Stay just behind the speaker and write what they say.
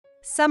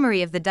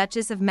Summary of the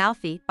Duchess of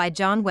Malfi by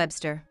John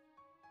Webster.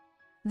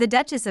 The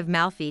Duchess of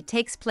Malfi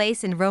takes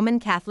place in Roman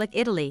Catholic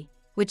Italy,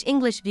 which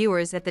English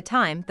viewers at the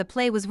time the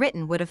play was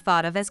written would have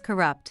thought of as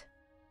corrupt.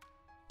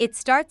 It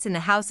starts in the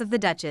house of the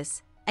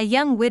Duchess, a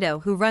young widow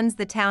who runs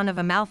the town of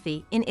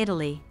Amalfi in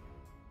Italy.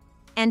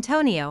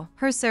 Antonio,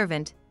 her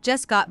servant,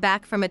 just got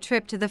back from a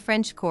trip to the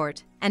French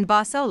court, and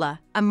Bossola,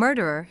 a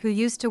murderer who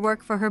used to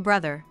work for her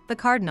brother, the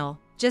cardinal,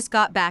 just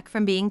got back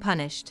from being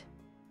punished.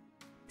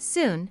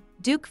 Soon,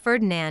 Duke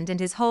Ferdinand and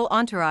his whole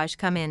entourage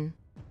come in.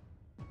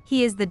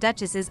 He is the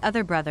Duchess's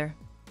other brother.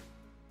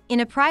 In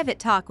a private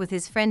talk with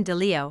his friend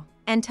Delio,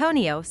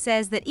 Antonio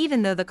says that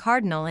even though the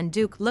cardinal and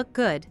duke look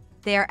good,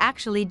 they are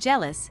actually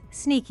jealous,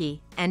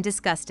 sneaky, and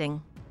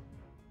disgusting.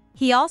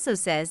 He also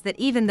says that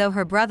even though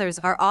her brothers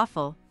are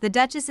awful, the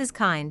Duchess is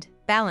kind,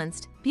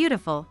 balanced,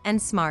 beautiful, and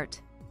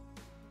smart.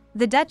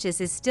 The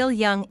Duchess is still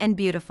young and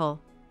beautiful,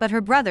 but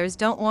her brothers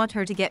don't want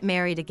her to get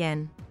married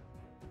again.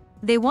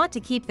 They want to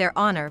keep their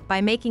honor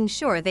by making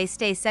sure they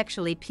stay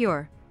sexually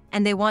pure,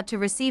 and they want to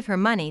receive her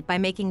money by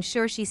making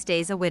sure she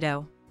stays a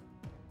widow.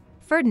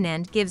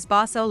 Ferdinand gives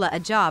Bossola a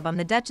job on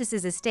the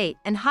Duchess's estate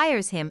and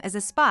hires him as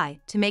a spy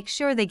to make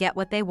sure they get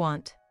what they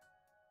want.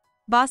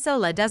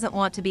 Bossola doesn't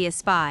want to be a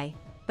spy,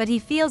 but he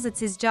feels it's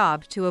his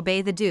job to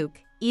obey the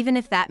Duke, even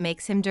if that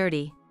makes him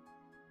dirty.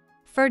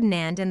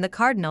 Ferdinand and the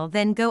Cardinal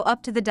then go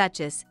up to the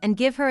Duchess and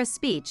give her a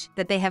speech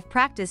that they have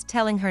practiced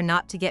telling her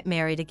not to get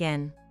married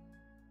again.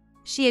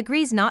 She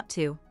agrees not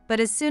to,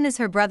 but as soon as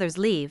her brothers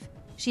leave,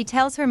 she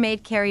tells her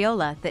maid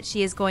Cariola that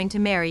she is going to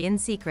marry in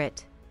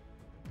secret.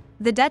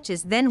 The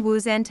Duchess then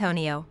woos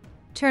Antonio,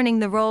 turning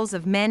the roles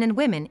of men and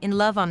women in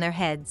love on their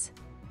heads.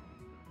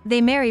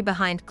 They marry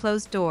behind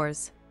closed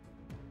doors.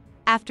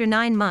 After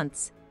 9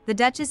 months, the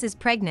Duchess is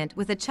pregnant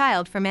with a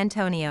child from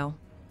Antonio.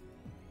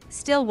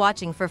 Still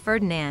watching for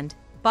Ferdinand,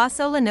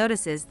 Bossola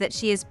notices that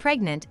she is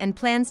pregnant and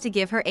plans to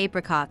give her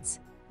apricots,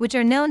 which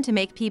are known to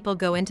make people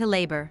go into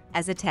labor,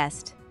 as a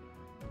test.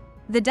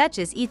 The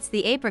Duchess eats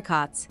the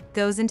apricots,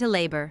 goes into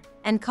labor,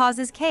 and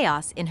causes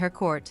chaos in her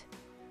court.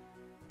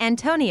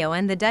 Antonio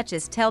and the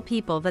Duchess tell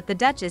people that the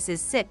Duchess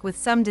is sick with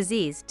some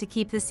disease to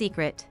keep the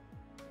secret.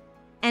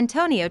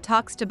 Antonio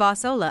talks to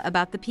Bossola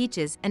about the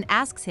peaches and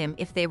asks him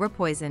if they were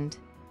poisoned.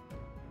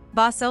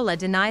 Bossola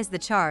denies the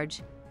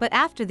charge, but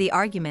after the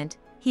argument,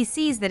 he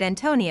sees that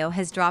Antonio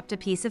has dropped a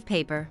piece of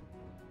paper.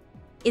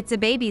 It's a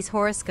baby's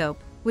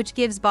horoscope, which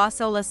gives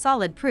Bossola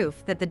solid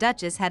proof that the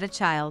Duchess had a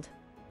child.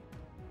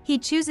 He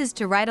chooses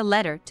to write a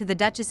letter to the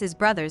Duchess's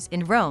brothers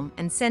in Rome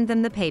and send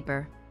them the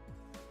paper.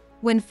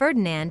 When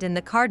Ferdinand and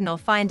the Cardinal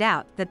find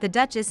out that the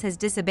Duchess has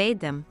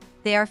disobeyed them,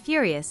 they are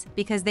furious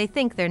because they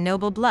think their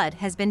noble blood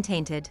has been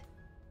tainted.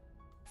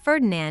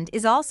 Ferdinand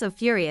is also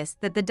furious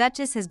that the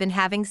Duchess has been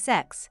having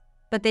sex,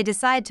 but they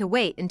decide to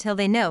wait until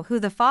they know who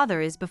the father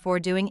is before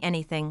doing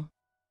anything.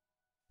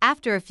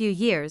 After a few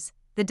years,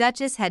 the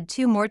Duchess had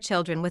 2 more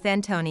children with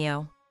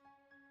Antonio.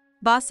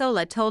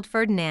 Bossola told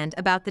Ferdinand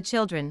about the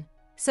children,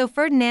 so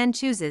Ferdinand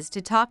chooses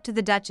to talk to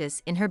the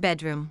Duchess in her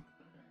bedroom.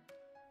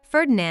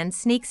 Ferdinand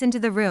sneaks into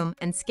the room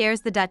and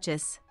scares the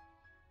Duchess.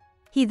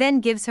 He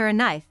then gives her a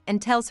knife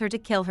and tells her to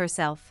kill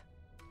herself.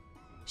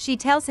 She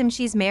tells him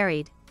she's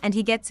married, and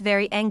he gets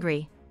very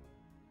angry.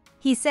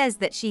 He says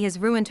that she has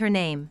ruined her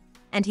name,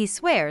 and he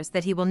swears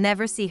that he will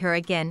never see her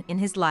again in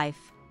his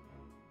life.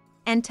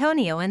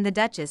 Antonio and the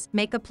Duchess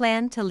make a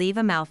plan to leave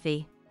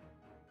Amalfi.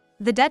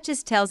 The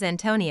Duchess tells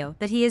Antonio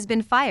that he has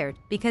been fired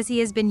because he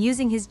has been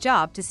using his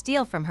job to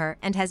steal from her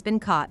and has been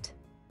caught.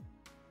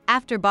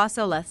 After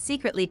Bossola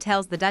secretly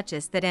tells the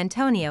Duchess that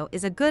Antonio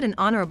is a good and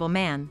honorable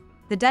man,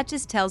 the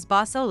Duchess tells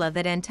Bossola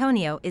that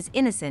Antonio is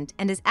innocent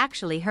and is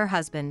actually her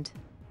husband.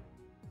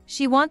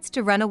 She wants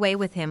to run away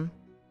with him.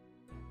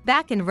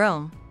 Back in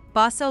Rome,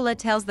 Bossola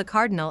tells the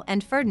Cardinal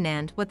and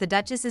Ferdinand what the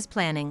Duchess is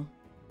planning.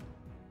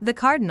 The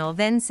Cardinal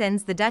then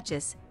sends the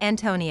Duchess,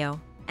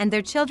 Antonio, and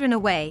their children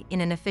away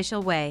in an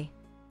official way.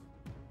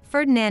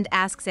 Ferdinand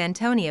asks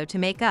Antonio to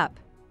make up,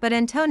 but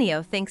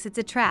Antonio thinks it's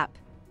a trap,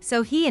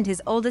 so he and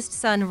his oldest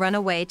son run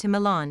away to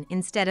Milan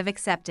instead of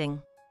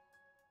accepting.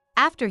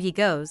 After he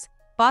goes,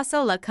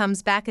 Bossola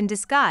comes back in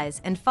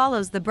disguise and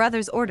follows the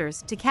brothers'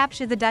 orders to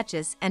capture the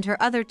Duchess and her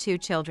other 2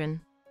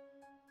 children.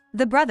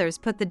 The brothers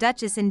put the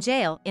Duchess in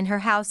jail in her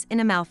house in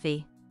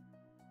Amalfi.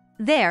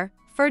 There,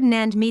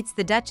 Ferdinand meets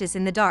the Duchess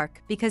in the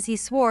dark because he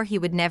swore he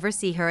would never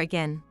see her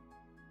again.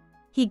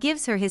 He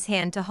gives her his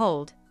hand to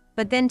hold,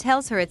 but then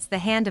tells her it's the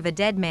hand of a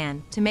dead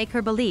man to make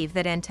her believe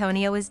that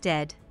Antonio is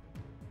dead.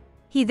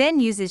 He then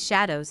uses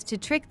shadows to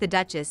trick the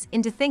Duchess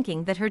into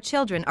thinking that her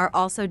children are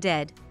also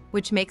dead,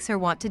 which makes her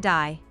want to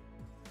die.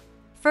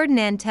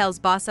 Ferdinand tells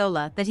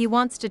Bossola that he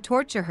wants to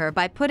torture her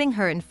by putting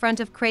her in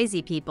front of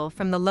crazy people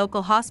from the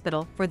local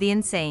hospital for the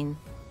insane.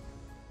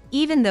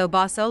 Even though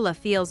Bossola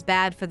feels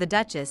bad for the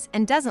Duchess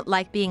and doesn't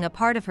like being a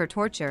part of her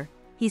torture,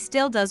 he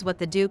still does what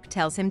the Duke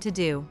tells him to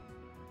do.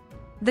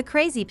 The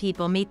crazy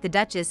people meet the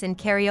Duchess and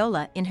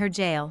Cariola in her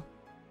jail.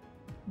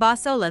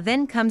 Bossola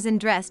then comes in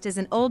dressed as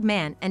an old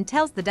man and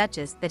tells the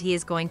Duchess that he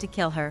is going to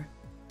kill her.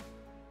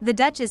 The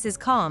Duchess is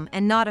calm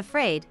and not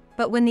afraid,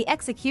 But when the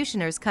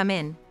executioners come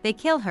in, they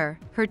kill her,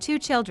 her 2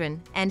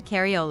 children, and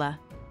Cariola.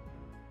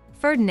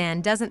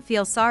 Ferdinand doesn't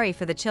feel sorry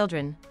for the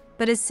children,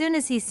 but as soon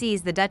as he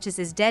sees the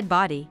Duchess's dead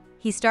body,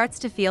 he starts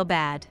to feel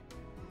bad.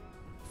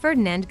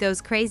 Ferdinand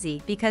goes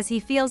crazy because he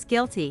feels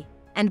guilty,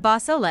 and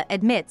Bosola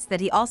admits that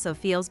he also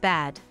feels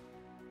bad.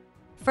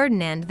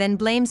 Ferdinand then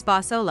blames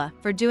Bosola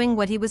for doing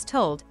what he was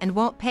told and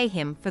won't pay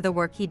him for the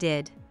work he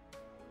did.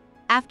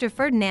 After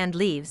Ferdinand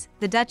leaves,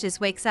 the Duchess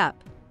wakes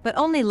up, but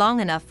only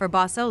long enough for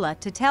Bosola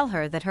to tell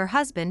her that her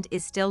husband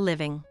is still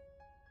living.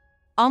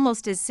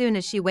 Almost as soon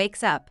as she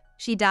wakes up,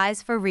 she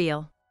dies for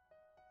real.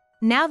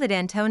 Now that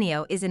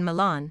Antonio is in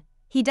Milan,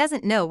 he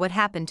doesn't know what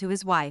happened to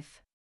his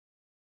wife.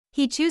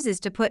 He chooses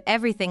to put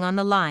everything on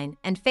the line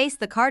and face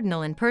the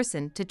cardinal in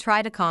person to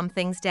try to calm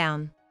things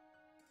down.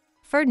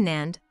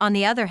 Ferdinand, on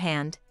the other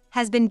hand,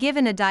 has been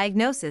given a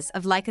diagnosis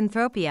of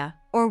lycanthropia,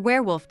 or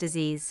werewolf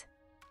disease.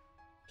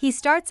 He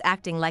starts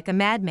acting like a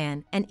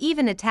madman and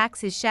even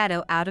attacks his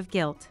shadow out of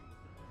guilt.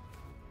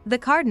 The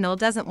cardinal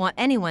doesn't want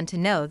anyone to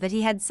know that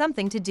he had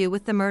something to do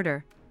with the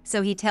murder,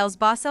 so he tells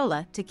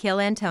Bosola to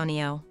kill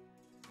Antonio.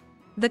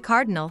 The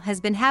cardinal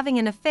has been having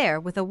an affair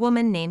with a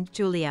woman named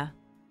Giulia.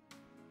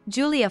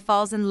 Giulia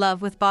falls in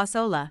love with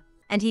Bosola,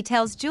 and he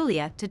tells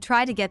Giulia to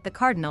try to get the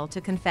cardinal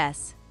to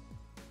confess.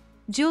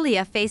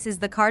 Giulia faces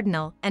the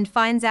cardinal and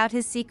finds out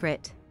his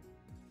secret.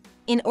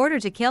 In order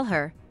to kill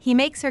her, he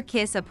makes her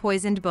kiss a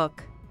poisoned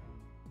book.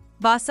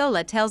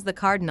 Bosola tells the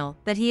cardinal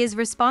that he is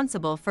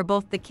responsible for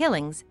both the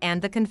killings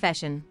and the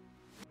confession.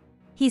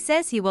 He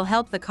says he will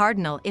help the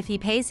cardinal if he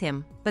pays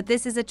him, but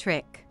this is a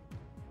trick.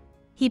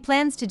 He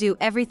plans to do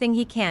everything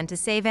he can to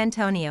save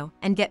Antonio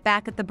and get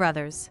back at the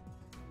brothers.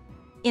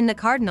 In the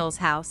cardinal's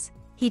house,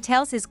 he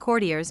tells his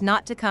courtiers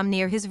not to come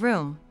near his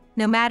room,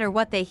 no matter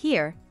what they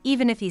hear,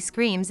 even if he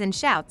screams and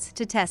shouts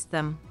to test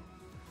them.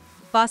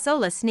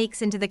 Bosola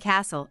sneaks into the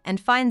castle and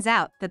finds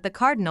out that the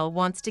cardinal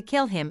wants to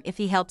kill him if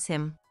he helps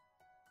him.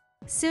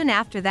 Soon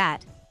after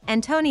that,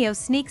 Antonio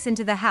sneaks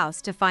into the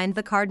house to find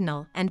the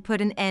cardinal and put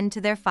an end to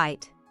their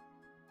fight.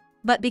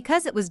 But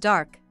because it was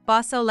dark,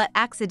 Bosola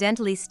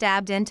accidentally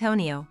stabbed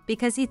Antonio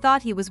because he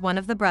thought he was one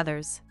of the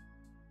brothers.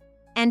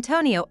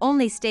 Antonio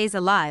only stays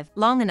alive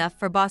long enough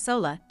for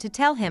Bosola to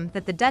tell him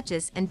that the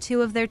Duchess and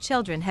 2 of their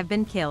children have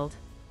been killed.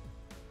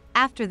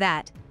 After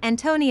that,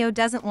 Antonio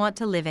doesn't want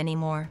to live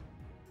anymore.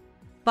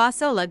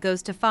 Bosola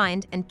goes to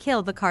find and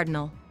kill the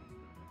cardinal.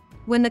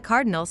 When the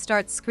cardinal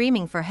starts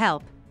screaming for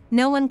help,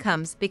 no one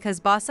comes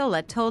because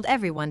Bosola told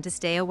everyone to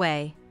stay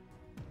away.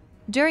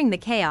 During the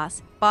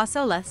chaos,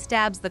 Bosola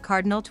stabs the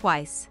cardinal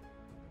twice.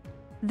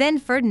 Then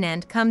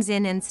Ferdinand comes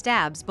in and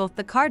stabs both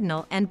the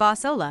cardinal and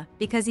Bosola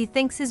because he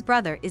thinks his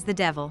brother is the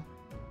devil.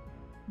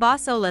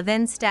 Bosola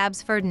then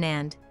stabs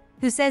Ferdinand,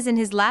 who says in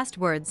his last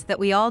words that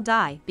we all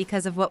die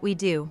because of what we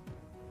do.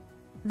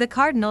 The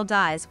cardinal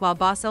dies while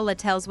Bosola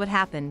tells what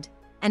happened,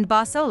 and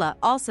Bosola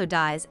also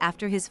dies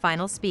after his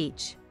final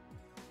speech.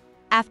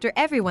 After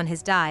everyone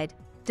has died,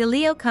 De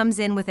Leo comes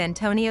in with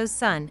Antonio's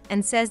son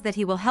and says that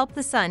he will help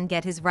the son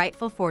get his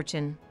rightful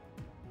fortune.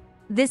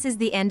 This is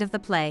the end of the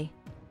play.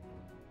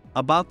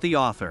 About the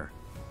author.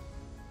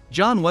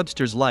 John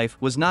Webster's life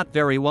was not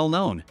very well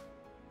known.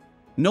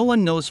 No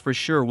one knows for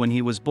sure when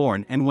he was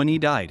born and when he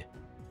died.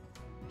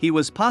 He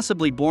was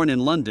possibly born in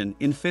London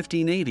in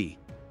 1580.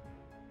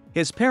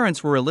 His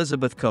parents were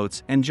Elizabeth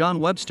Coates and John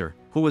Webster,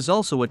 who was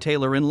also a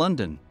tailor in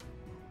London.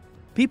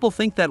 People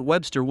think that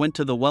Webster went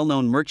to the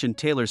well-known merchant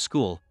tailor's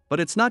school, but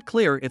it's not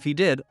clear if he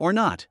did or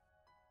not.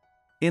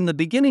 In the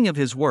beginning of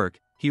his work,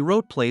 he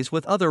wrote plays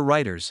with other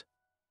writers.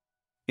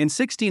 In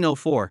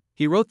 1604,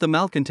 he wrote The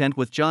Malcontent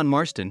with John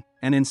Marston,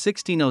 and in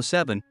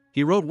 1607,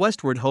 he wrote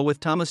Westward Ho with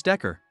Thomas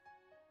Dekker.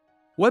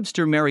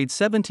 Webster married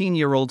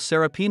 17-year-old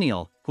Sarah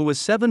Peniel, who was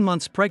 7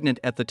 months pregnant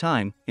at the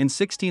time, in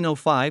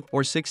 1605 or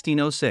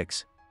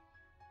 1606.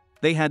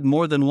 They had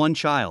more than one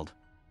child.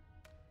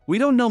 We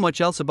don't know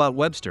much else about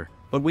Webster,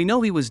 but we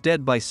know he was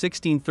dead by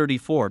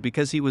 1634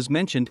 because he was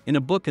mentioned in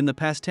a book in the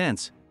past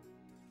tense.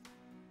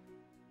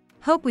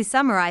 Hope we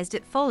summarized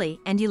it fully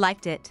and you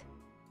liked it.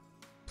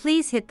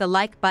 Please hit the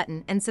like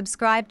button and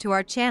subscribe to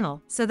our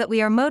channel so that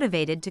we are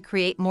motivated to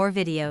create more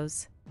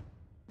videos.